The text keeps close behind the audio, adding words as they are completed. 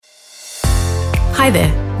Hi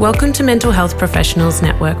there, welcome to Mental Health Professionals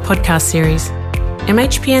Network podcast series.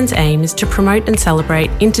 MHPN's aim is to promote and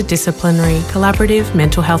celebrate interdisciplinary, collaborative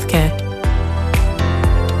mental health care.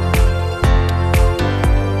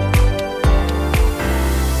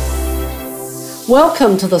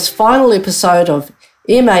 Welcome to this final episode of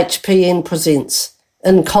MHPN Presents,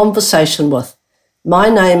 In Conversation With. My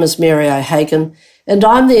name is Mary O'Hagan and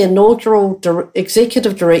I'm the inaugural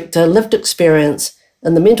Executive Director, Lived Experience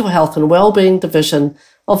in the Mental Health and Wellbeing Division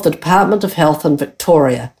of the Department of Health in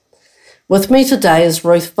Victoria. With me today is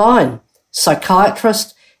Ruth Vine,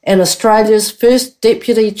 psychiatrist and Australia's first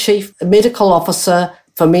Deputy Chief Medical Officer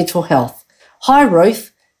for Mental Health. Hi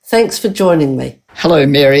Ruth, thanks for joining me. Hello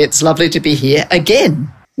Mary, it's lovely to be here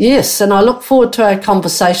again. Yes, and I look forward to our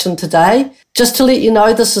conversation today. Just to let you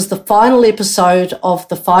know, this is the final episode of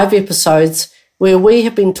the 5 episodes where we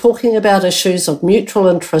have been talking about issues of mutual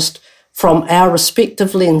interest from our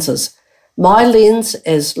respective lenses. My lens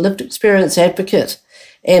as lived experience advocate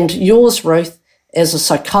and yours, Ruth, as a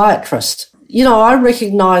psychiatrist. You know, I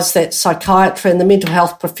recognise that psychiatry and the mental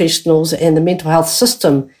health professionals and the mental health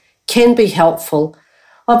system can be helpful.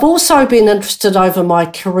 I've also been interested over my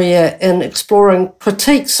career in exploring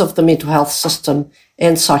critiques of the mental health system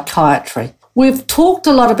and psychiatry. We've talked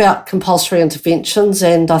a lot about compulsory interventions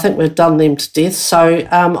and I think we've done them to death, so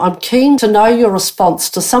I'm keen to know your response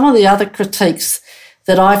to some of the other critiques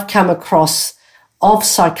that I've come across of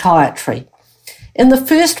psychiatry. And the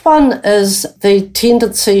first one is the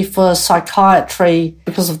tendency for psychiatry,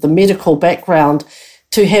 because of the medical background,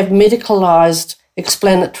 to have medicalised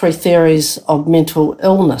explanatory theories of mental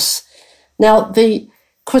illness. Now, the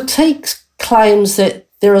critique claims that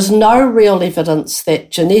there is no real evidence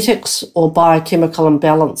that genetics or biochemical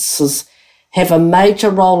imbalances have a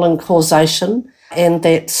major role in causation and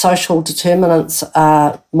that social determinants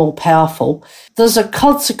are more powerful. There's a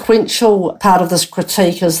consequential part of this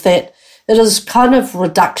critique is that it is kind of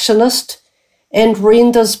reductionist and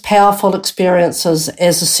renders powerful experiences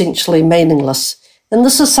as essentially meaningless. And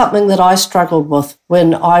this is something that I struggled with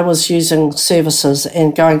when I was using services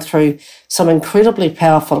and going through some incredibly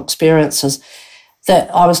powerful experiences,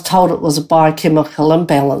 that I was told it was a biochemical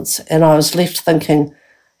imbalance. And I was left thinking,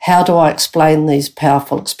 how do I explain these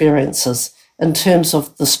powerful experiences in terms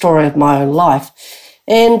of the story of my own life?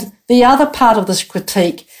 And the other part of this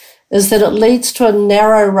critique is that it leads to a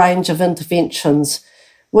narrow range of interventions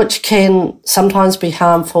which can sometimes be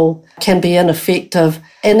harmful, can be ineffective,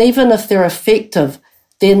 and even if they're effective,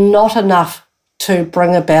 they're not enough to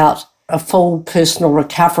bring about a full personal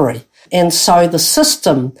recovery. And so the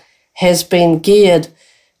system has been geared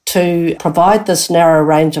to provide this narrow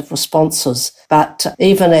range of responses, but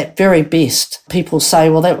even at very best, people say,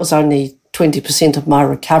 well, that was only 20% of my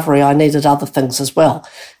recovery, I needed other things as well.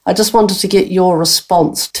 I just wanted to get your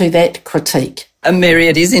response to that critique. Mary,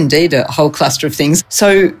 it is indeed a whole cluster of things.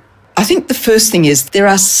 So I think the first thing is there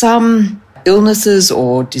are some illnesses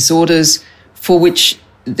or disorders for which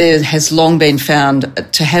there has long been found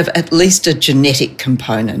to have at least a genetic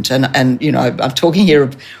component. And you know, I'm talking here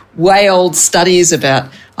of way old studies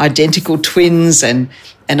about identical twins and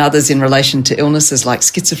others in relation to illnesses like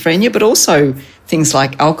schizophrenia, but also things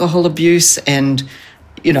like alcohol abuse and,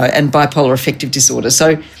 you know, and bipolar affective disorder.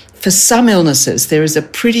 So for some illnesses, there is a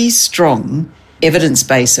pretty strong evidence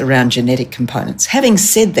base around genetic components. Having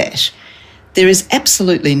said that, there is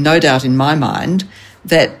absolutely no doubt in my mind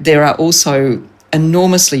that there are also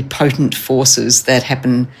enormously potent forces that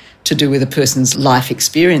happen to do with a person's life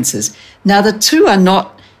experiences. Now, the two are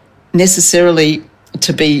not necessarily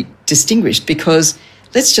to be distinguished because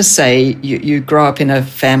let's just say you grow up in a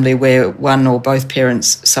family where one or both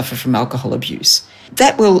parents suffer from alcohol abuse.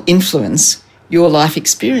 That will influence your life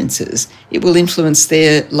experiences. It will influence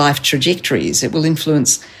their life trajectories. It will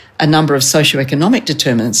influence a number of socioeconomic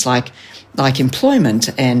determinants like employment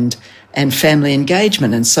and family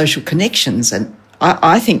engagement and social connections. And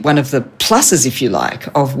I think one of the pluses, if you like,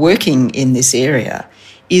 of working in this area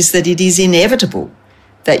is that it is inevitable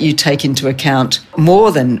that you take into account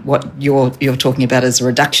more than what you're talking about as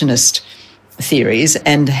reductionist theories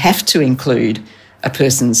and have to include a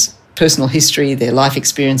person's personal history, their life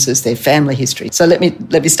experiences, their family history. So let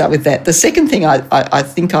me start with that. The second thing I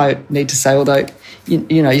think I need to say, although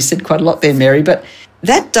you said quite a lot there, Mary, but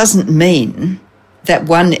that doesn't mean that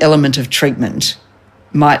one element of treatment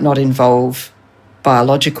might not involve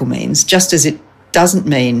biological means, just as it doesn't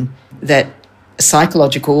mean that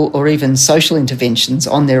psychological or even social interventions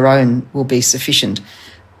on their own will be sufficient.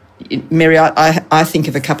 Mary, I think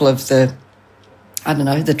of a couple of the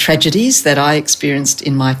tragedies that I experienced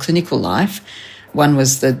in my clinical life. One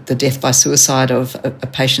was the death by suicide of a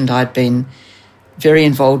patient I'd been very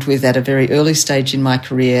involved with at a very early stage in my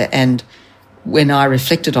career. And when I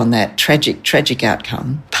reflected on that tragic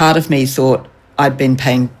outcome, part of me thought I'd been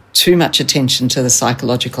paying too much attention to the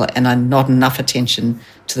psychological and not enough attention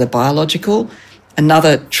to the biological.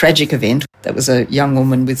 Another tragic event, that was a young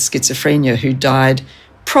woman with schizophrenia who died,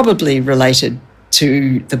 probably related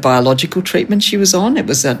to the biological treatment she was on. It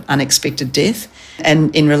was an unexpected death.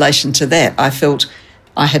 And in relation to that, I felt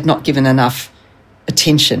I had not given enough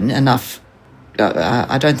attention,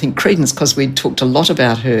 I don't think credence, because we'd talked a lot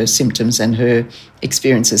about her symptoms and her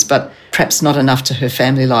experiences, but perhaps not enough to her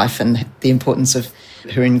family life and the importance of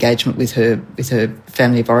her engagement with her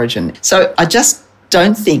family of origin. So I just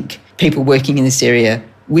don't think people working in this area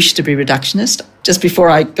wish to be reductionist. Just before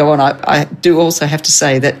I go on, I do also have to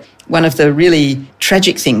say that one of the really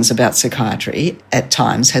tragic things about psychiatry at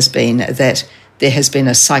times has been that there has been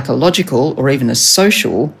a psychological or even a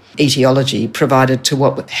social etiology provided to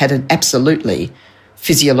what had an absolutely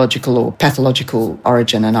physiological or pathological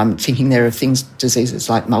origin. And I'm thinking there are diseases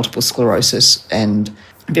like multiple sclerosis and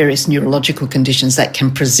various neurological conditions that can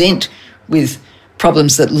present with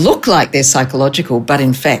problems that look like they're psychological, but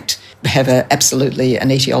in fact have absolutely an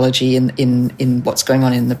etiology in what's going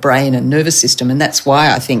on in the brain and nervous system. And that's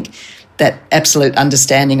why I think that absolute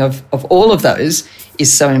understanding of all of those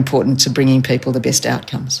is so important to bringing people the best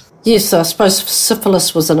outcomes. Yes, I suppose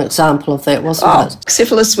syphilis was an example of that, wasn't it?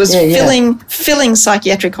 Syphilis was filling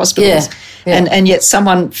psychiatric hospitals. Yeah. And yet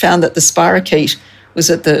someone found that the spirochete was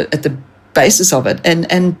at the basis of it.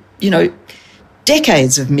 And you know,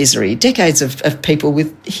 decades of misery, decades of people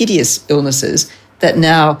with hideous illnesses that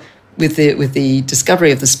now, with the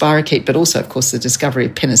discovery of the spirochete, but also, of course, the discovery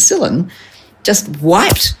of penicillin, just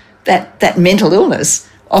wiped that mental illness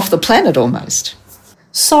off the planet almost.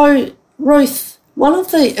 So, Ruth, one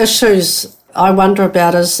of the issues I wonder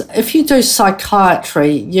about is if you do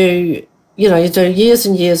psychiatry, you do years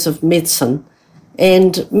and years of medicine,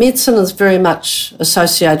 and medicine is very much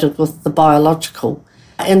associated with the biological,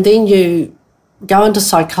 and then you go into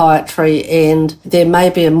psychiatry and there may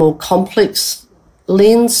be a more complex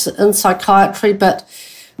lens in psychiatry, but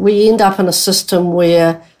we end up in a system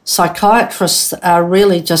where psychiatrists are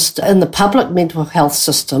really just in the public mental health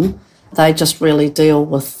system. They just really deal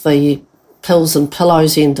with the pills and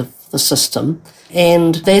pillows end of the system,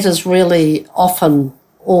 and that is really often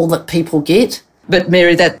all that people get. But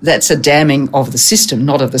Mary, that's a damning of the system,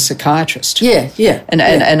 not of the psychiatrist. Yeah.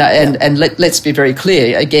 And let's be very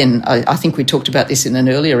clear. Again, I think we talked about this in an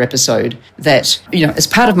earlier episode, that, you know, as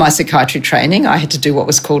part of my psychiatry training, I had to do what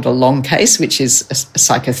was called a long case, which is a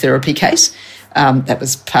psychotherapy case. That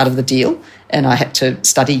was part of the deal. And I had to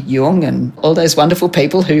study Jung and all those wonderful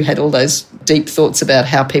people who had all those deep thoughts about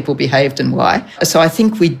how people behaved and why. So I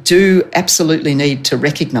think we do absolutely need to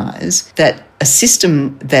recognise that a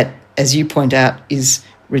system that, as you point out, is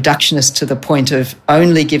reductionist to the point of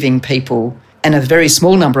only giving people, and a very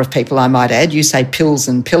small number of people, I might add, you say pills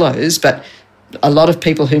and pillows, but a lot of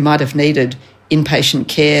people who might have needed inpatient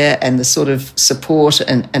care and the sort of support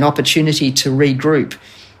and opportunity to regroup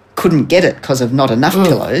couldn't get it because of not enough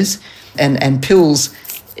pillows. And pills,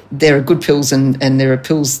 there are good pills and there are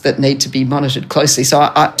pills that need to be monitored closely. So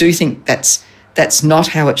I do think that's not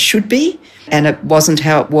how it should be, and it wasn't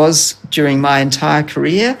how it was during my entire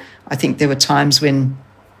career. I think there were times when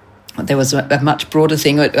there was a much broader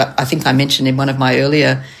thing. I think I mentioned in one of my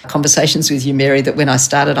earlier conversations with you, Mary, that when I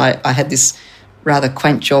started, I had this rather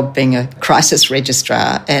quaint job being a crisis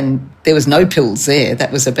registrar, and there was no pills there.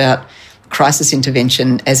 That was about crisis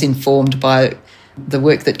intervention as informed by the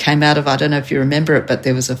work that came out of, I don't know if you remember it, but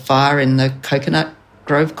there was a fire in the Coconut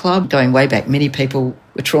Grove Club going way back. Many people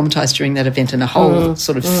were traumatised during that event, and a whole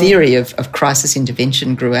sort of theory of crisis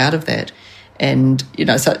intervention grew out of that. And, you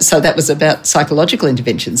know, so that was about psychological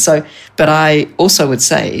intervention. So, but I also would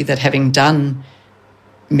say that having done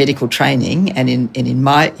medical training and in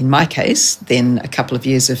my case, then a couple of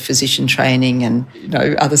years of physician training and, you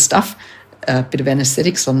know, other stuff, a bit of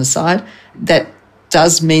anaesthetics on the side, that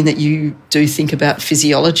does mean that you do think about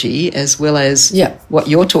physiology as well as what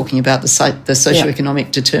you're talking about, the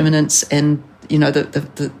socioeconomic determinants and, you know,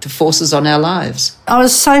 the forces on our lives. I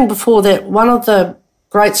was saying before that one of the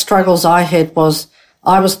great struggles I had was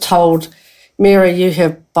I was told, Mary, you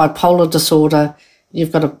have bipolar disorder,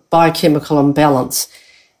 you've got a biochemical imbalance.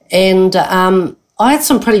 And I had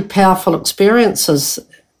some pretty powerful experiences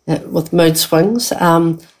with mood swings.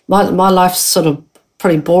 My life's sort of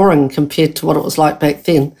pretty boring compared to what it was like back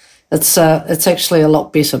then. It's actually a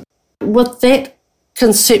lot better. With that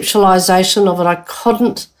conceptualisation of it, I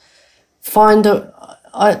couldn't find it.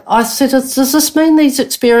 I said, does this mean these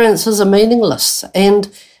experiences are meaningless?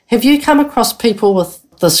 And have you come across people with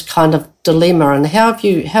this kind of dilemma, and how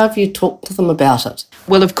have you talked to them about it?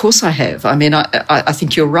 Well, of course I have. I mean, I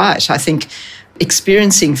think you're right. I think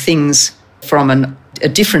experiencing things from a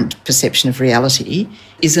different perception of reality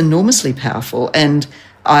is enormously powerful. And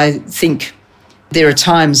I think there are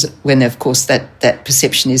times when, of course, that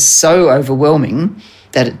perception is so overwhelming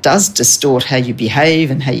that it does distort how you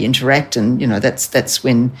behave and how you interact, and that's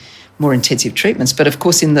when more intensive treatments. But of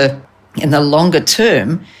course, in the longer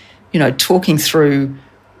term, talking through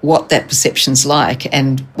what that perception's like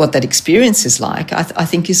and what that experience is like, I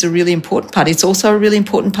think is a really important part. It's also a really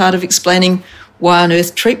important part of explaining why on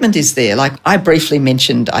earth treatment is there. Like I briefly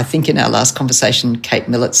mentioned, I think in our last conversation, Kate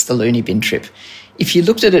Millett's The Loony Bin Trip. If you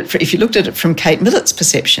looked at it from Kate Millett's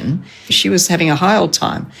perception, she was having a high old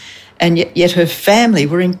time. And yet her family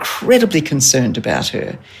were incredibly concerned about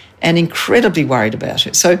her and incredibly worried about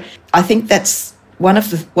her. So I think that's one of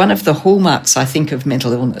the hallmarks, I think, of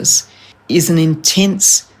mental illness is an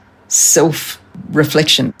intense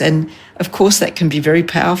self-reflection. And of course that can be very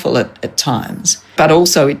powerful at times, but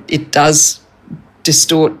also it does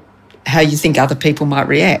distort how you think other people might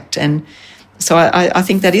react. And so I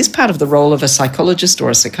think that is part of the role of a psychologist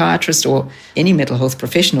or a psychiatrist or any mental health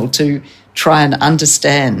professional, to try and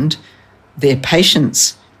understand their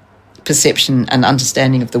patient's perception and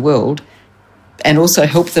understanding of the world, and also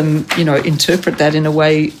help them, interpret that in a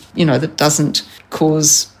way, that doesn't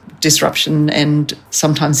cause disruption and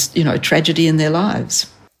sometimes, tragedy in their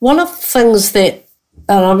lives. One of the things that,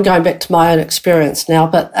 and I'm going back to my own experience now,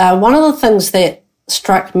 but one of the things that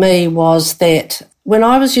struck me was that when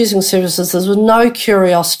I was using services, there was no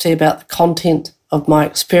curiosity about the content of my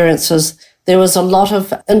experiences. There was a lot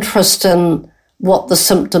of interest in what the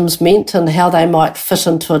symptoms meant and how they might fit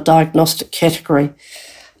into a diagnostic category.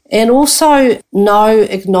 And also no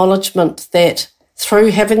acknowledgement that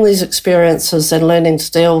through having these experiences and learning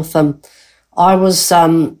to deal with them, I was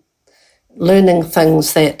learning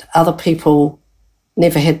things that other people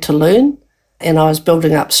never had to learn, and I was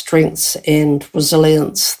building up strengths and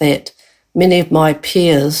resilience that many of my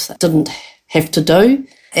peers didn't have to do.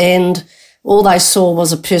 And all they saw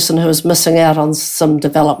was a person who was missing out on some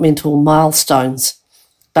developmental milestones,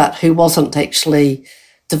 but who wasn't actually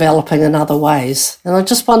developing in other ways. And I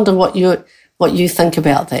just wonder what you think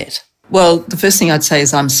about that. Well, the first thing I'd say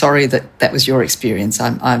is I'm sorry that was your experience.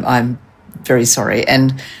 I'm very sorry,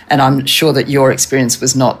 and I'm sure that your experience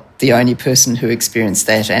was not the only person who experienced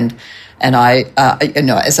that. And I,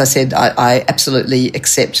 as I said, I absolutely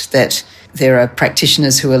accept that there are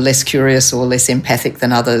practitioners who are less curious or less empathic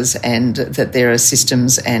than others, and that there are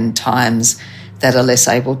systems and times that are less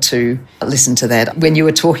able to listen to that. When you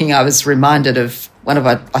were talking, I was reminded of one of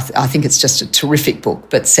I think it's just a terrific book,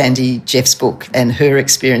 but Sandy Jeff's book and her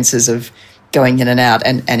experiences of going in and out,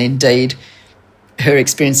 and indeed her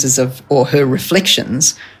experiences or her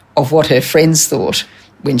reflections of what her friends thought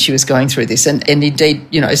when she was going through this. And indeed,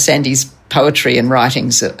 Sandy's poetry and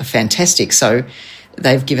writings are fantastic. So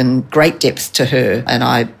they've given great depth to her, and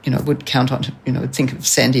I, would count on, think of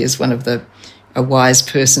Sandy as a wise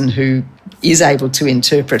person who is able to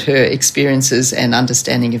interpret her experiences and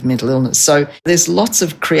understanding of mental illness. So there's lots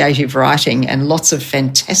of creative writing and lots of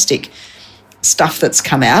fantastic stuff that's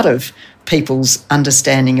come out of people's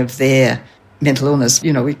understanding of their mental illness.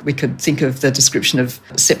 We could think of the description of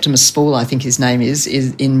Septimus Spall, I think his name is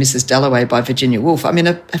in Mrs. Dalloway by Virginia Woolf. I mean,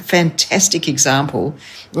 a fantastic example.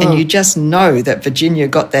 And you just know that Virginia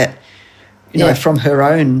got that, from her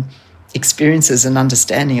own experiences and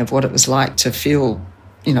understanding of what it was like to feel,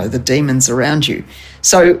 the demons around you.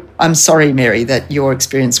 So I'm sorry, Mary, that your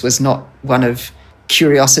experience was not one of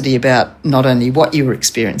curiosity about not only what you were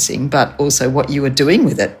experiencing, but also what you were doing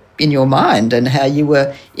with it in your mind and how you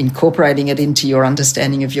were incorporating it into your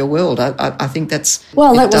understanding of your world. I think that's...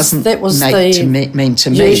 Well, that was mean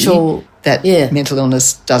to usual, me that mental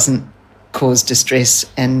illness doesn't cause distress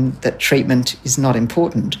and that treatment is not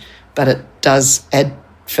important, but it does add,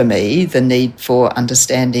 for me, the need for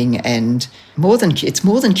understanding, and it's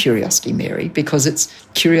more than curiosity, Mary, because it's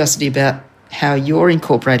curiosity about how you're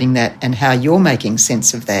incorporating that and how you're making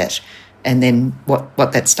sense of that, and then what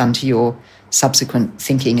that's done to your subsequent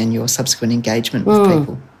thinking and your subsequent engagement with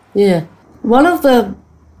people. Yeah. One of the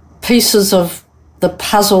pieces of the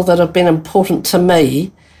puzzle that have been important to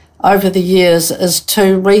me over the years is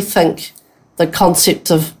to rethink the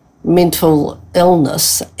concept of mental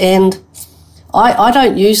illness, and I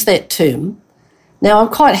don't use that term. Now, I'm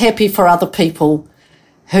quite happy for other people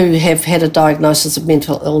who have had a diagnosis of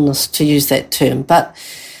mental illness to use that term, but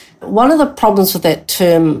one of the problems with that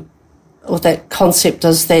term, with that concept,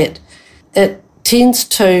 is that it tends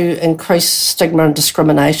to increase stigma and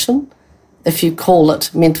discrimination if you call it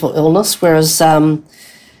mental illness, whereas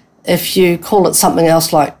if you call it something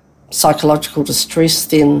else like psychological distress,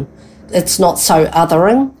 then it's not so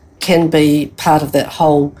othering, can be part of that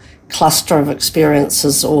whole cluster of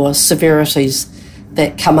experiences or severities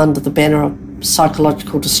that come under the banner of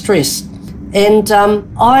psychological distress. And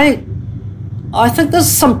I think there's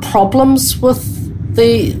some problems with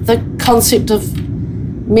the concept of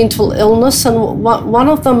mental illness, and one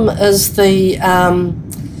of them is an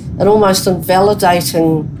almost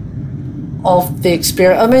invalidating of the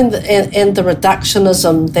experience, and the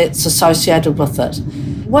reductionism that's associated with it.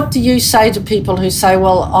 What do you say to people who say,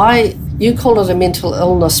 well, you call it a mental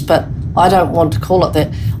illness, but I don't want to call it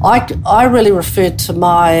that? I really referred to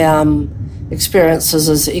my experiences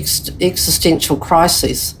as existential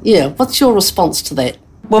crises. Yeah, what's your response to that?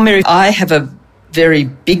 Well, Mary, I have a very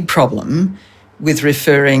big problem with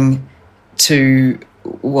referring to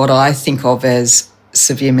what I think of as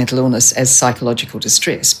severe mental illness as psychological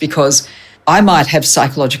distress, because I might have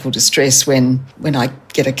psychological distress when I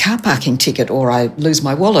get a car parking ticket, or I lose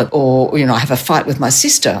my wallet, or I have a fight with my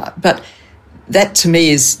sister. But that to me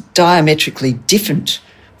is diametrically different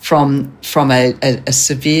from a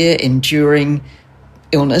severe, enduring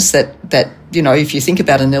illness that if you think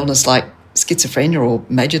about an illness like schizophrenia or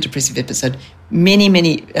major depressive episode,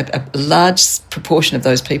 a large proportion of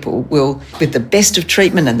those people will, with the best of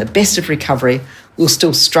treatment and the best of recovery, will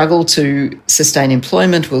still struggle to sustain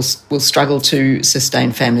employment, will struggle to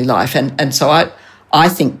sustain family life. And so I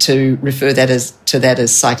think to refer that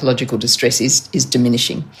as psychological distress is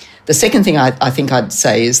diminishing. The second thing I think I'd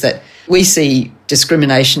say is that we see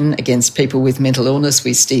discrimination against people with mental illness.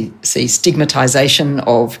 We see stigmatisation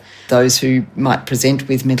of those who might present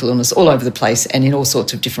with mental illness all over the place and in all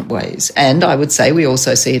sorts of different ways. And I would say we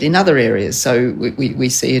also see it in other areas. So we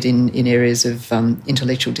see it in areas of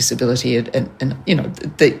intellectual disability and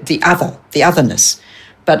the otherness.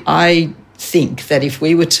 But I think that if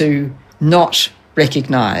we were to not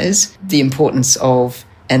recognise the importance of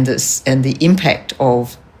and the impact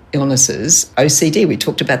of illnesses, OCD, we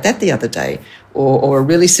talked about that the other day, or a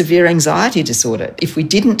really severe anxiety disorder. If we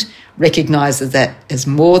didn't recognise that as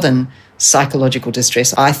more than psychological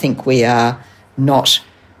distress, I think we are not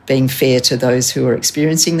being fair to those who are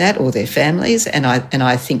experiencing that or their families, and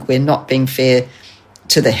I think we're not being fair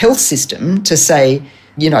to the health system to say,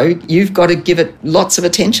 you've got to give it lots of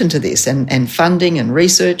attention to this and funding and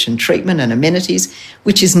research and treatment and amenities,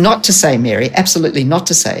 which is not to say, Mary, absolutely not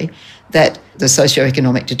to say that the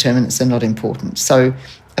socioeconomic determinants are not important. So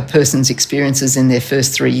a person's experiences in their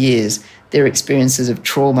first 3 years, their experiences of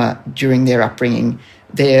trauma during their upbringing,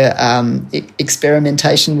 their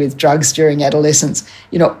experimentation with drugs during adolescence,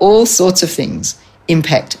 all sorts of things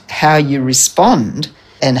impact how you respond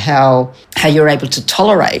and how you're able to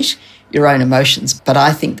tolerate your own emotions. But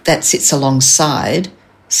I think that sits alongside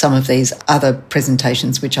some of these other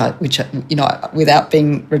presentations, which are without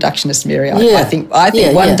being reductionist, Mary, I think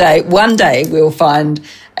one day we'll find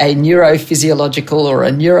a neurophysiological or a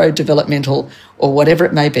neurodevelopmental or whatever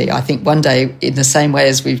it may be. I think one day, in the same way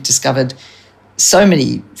as we've discovered so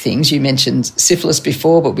many things, you mentioned syphilis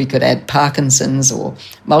before, but we could add Parkinson's or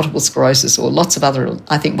multiple sclerosis or lots of other.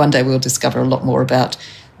 I think one day we'll discover a lot more about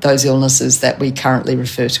those illnesses that we currently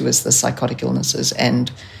refer to as the psychotic illnesses,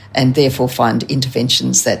 and therefore find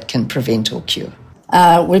interventions that can prevent or cure.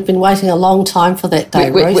 We've been waiting a long time for that day,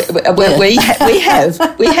 Ruth.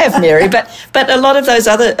 We have, Mary. But a lot of those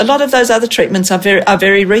other treatments are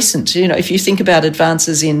very recent. If you think about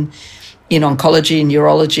advances in oncology,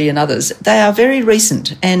 neurology, and others, they are very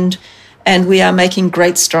recent, and we are making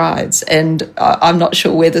great strides. And I'm not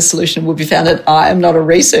sure where the solution will be found. And I am not a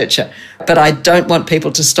researcher, but I don't want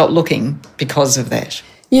people to stop looking because of that.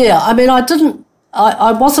 Yeah,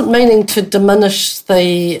 I wasn't meaning to diminish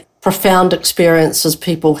the profound experiences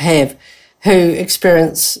people have who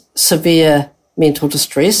experience severe mental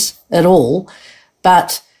distress at all,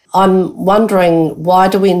 but I'm wondering, why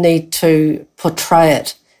do we need to portray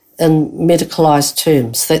it in medicalised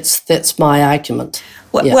terms? That's my argument.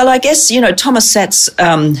 Well, I guess, Thomas Satz,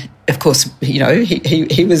 of course,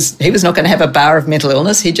 he was not going to have a bar of mental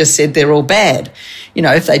illness. He just said they're all bad.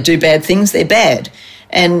 If they do bad things, they're bad.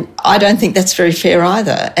 And I don't think that's very fair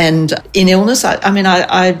either. And in illness, I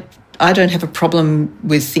don't have a problem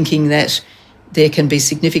with thinking that there can be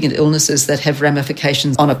significant illnesses that have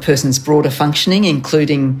ramifications on a person's broader functioning,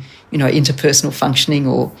 including, interpersonal functioning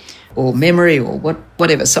or memory or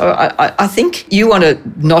whatever. So I think you want to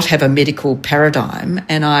not have a medical paradigm,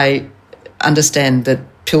 and I understand that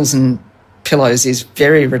pills and pillows is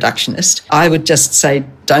very reductionist. I would just say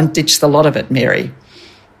don't ditch the lot of it, Mary.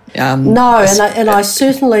 No, and I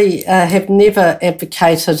certainly have never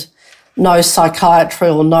advocated no psychiatry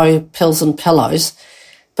or no pills and pillows,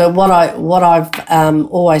 But what I've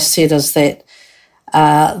always said is that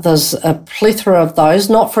there's a plethora of those,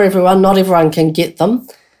 not for everyone, not everyone can get them,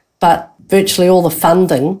 but virtually all the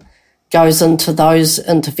funding goes into those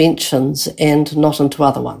interventions and not into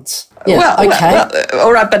other ones. Yeah, okay. Well,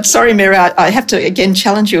 all right, but sorry, Mary, I have to again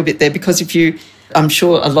challenge you a bit there, because I'm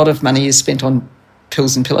sure a lot of money is spent on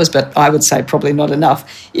pills and pillows, but I would say probably not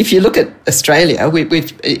enough. If you look at Australia,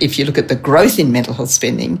 if you look at the growth in mental health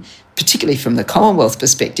spending, particularly from the Commonwealth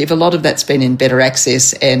perspective, a lot of that's been in Better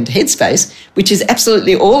Access and Headspace, which is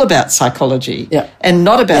absolutely all about psychology and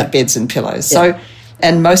not about beds and pillows. So,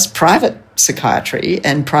 and most private psychiatry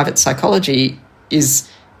and private psychology is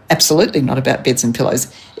absolutely not about beds and pillows.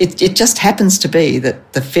 It just happens to be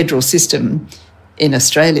that the federal system in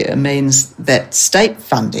Australia means that state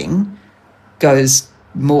funding goes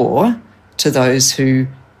more to those who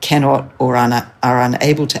cannot or are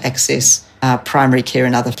unable to access primary care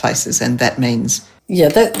in other places, and that means... Yeah,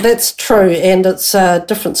 that's true, and it's a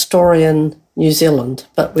different story in New Zealand,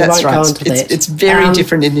 but we won't go into that. It's very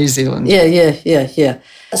different in New Zealand. Yeah.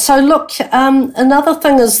 So look, another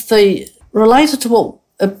thing is related to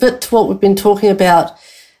what we've been talking about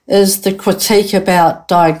is the critique about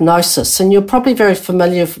diagnosis. And you're probably very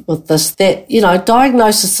familiar with this, that,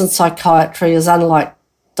 diagnosis in psychiatry is unlike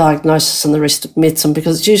diagnosis in the rest of medicine,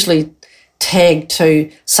 because it's usually tagged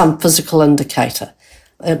to some physical indicator.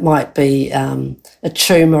 It might be a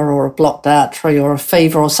tumour or a blocked artery or a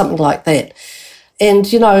fever or something like that. And,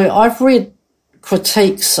 I've read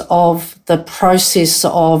critiques of the process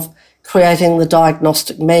of creating the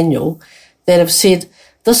diagnostic manual that have said,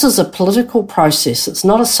 this is a political process. It's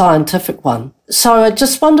not a scientific one. So I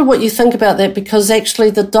just wonder what you think about that, because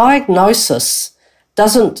actually the diagnosis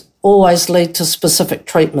doesn't always lead to specific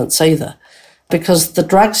treatments either, because the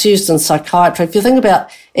drugs used in psychiatry, if you think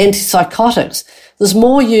about antipsychotics, there's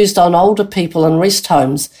more used on older people in rest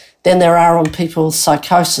homes than there are on people with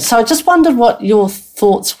psychosis. So I just wondered what your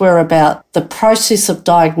thoughts were about the process of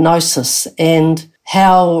diagnosis and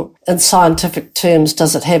how, in scientific terms,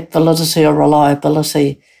 does it have validity or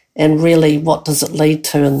reliability, and really what does it lead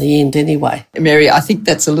to in the end anyway? Mary, I think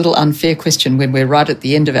that's a little unfair question when we're right at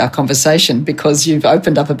the end of our conversation, because you've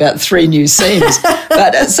opened up about 3 new seams.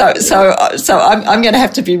 But so I'm going to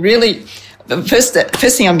have to be really... First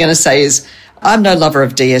thing I'm going to say is I'm no lover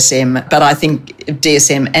of DSM, but I think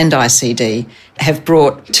DSM and ICD have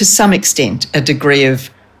brought, to some extent, a degree of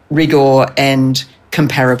rigour and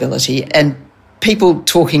comparability, and people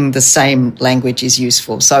talking the same language is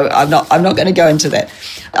useful. So I'm not going to go into that.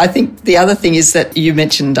 I think the other thing is that you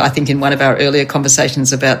mentioned, I think in one of our earlier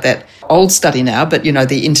conversations, about that old study now, but,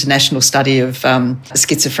 the international study of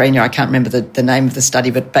schizophrenia. I can't remember the name of the study,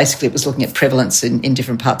 but basically it was looking at prevalence in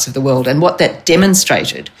different parts of the world. And what that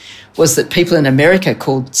demonstrated was that people in America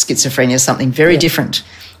called schizophrenia something very different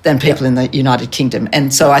than people in the United Kingdom.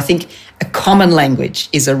 And so I think a common language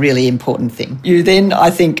is a really important thing. You then, I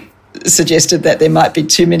think, suggested that there might be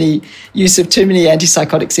use of too many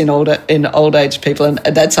antipsychotics in old age people, and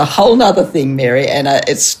that's a whole nother thing, Mary, and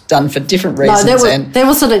it's done for different reasons. No, there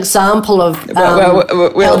was an example of how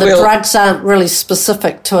the drugs aren't really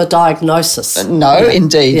specific to a diagnosis. No,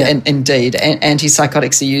 indeed, indeed.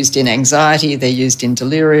 Antipsychotics are used in anxiety, they're used in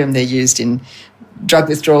delirium, they're used in drug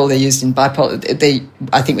withdrawal, they're used in bipolar.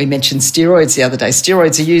 I think we mentioned steroids the other day.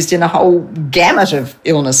 Steroids are used in a whole gamut of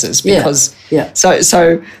illnesses because...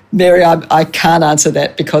 So, Mary, I can't answer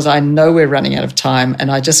that because I know we're running out of time,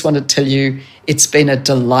 and I just want to tell you it's been a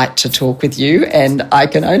delight to talk with you, and I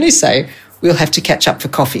can only say we'll have to catch up for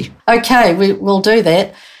coffee. Okay, we'll do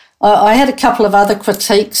that. I had a couple of other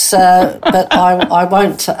critiques, but I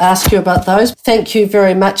won't ask you about those. Thank you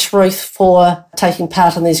very much, Ruth, for taking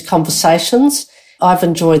part in these conversations. I've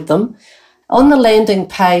enjoyed them. On the landing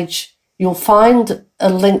page, you'll find a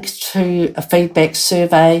link to a feedback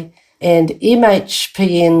survey, and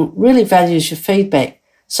MHPN really values your feedback.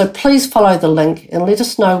 So please follow the link and let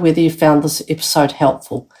us know whether you found this episode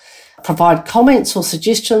helpful. Provide comments or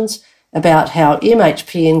suggestions about how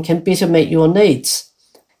MHPN can better meet your needs.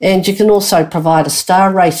 And you can also provide a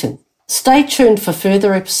star rating. Stay tuned for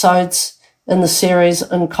further episodes in the series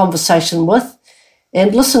In Conversation With,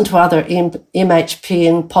 and listen to other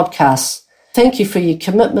MHPN podcasts. Thank you for your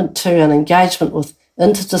commitment to and engagement with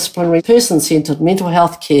interdisciplinary person-centred mental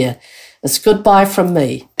health care. It's goodbye from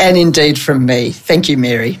me. And indeed from me. Thank you,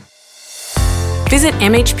 Mary. Visit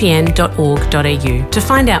mhpn.org.au to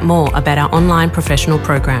find out more about our online professional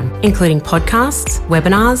program, including podcasts,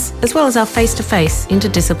 webinars, as well as our face-to-face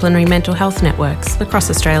interdisciplinary mental health networks across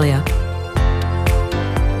Australia.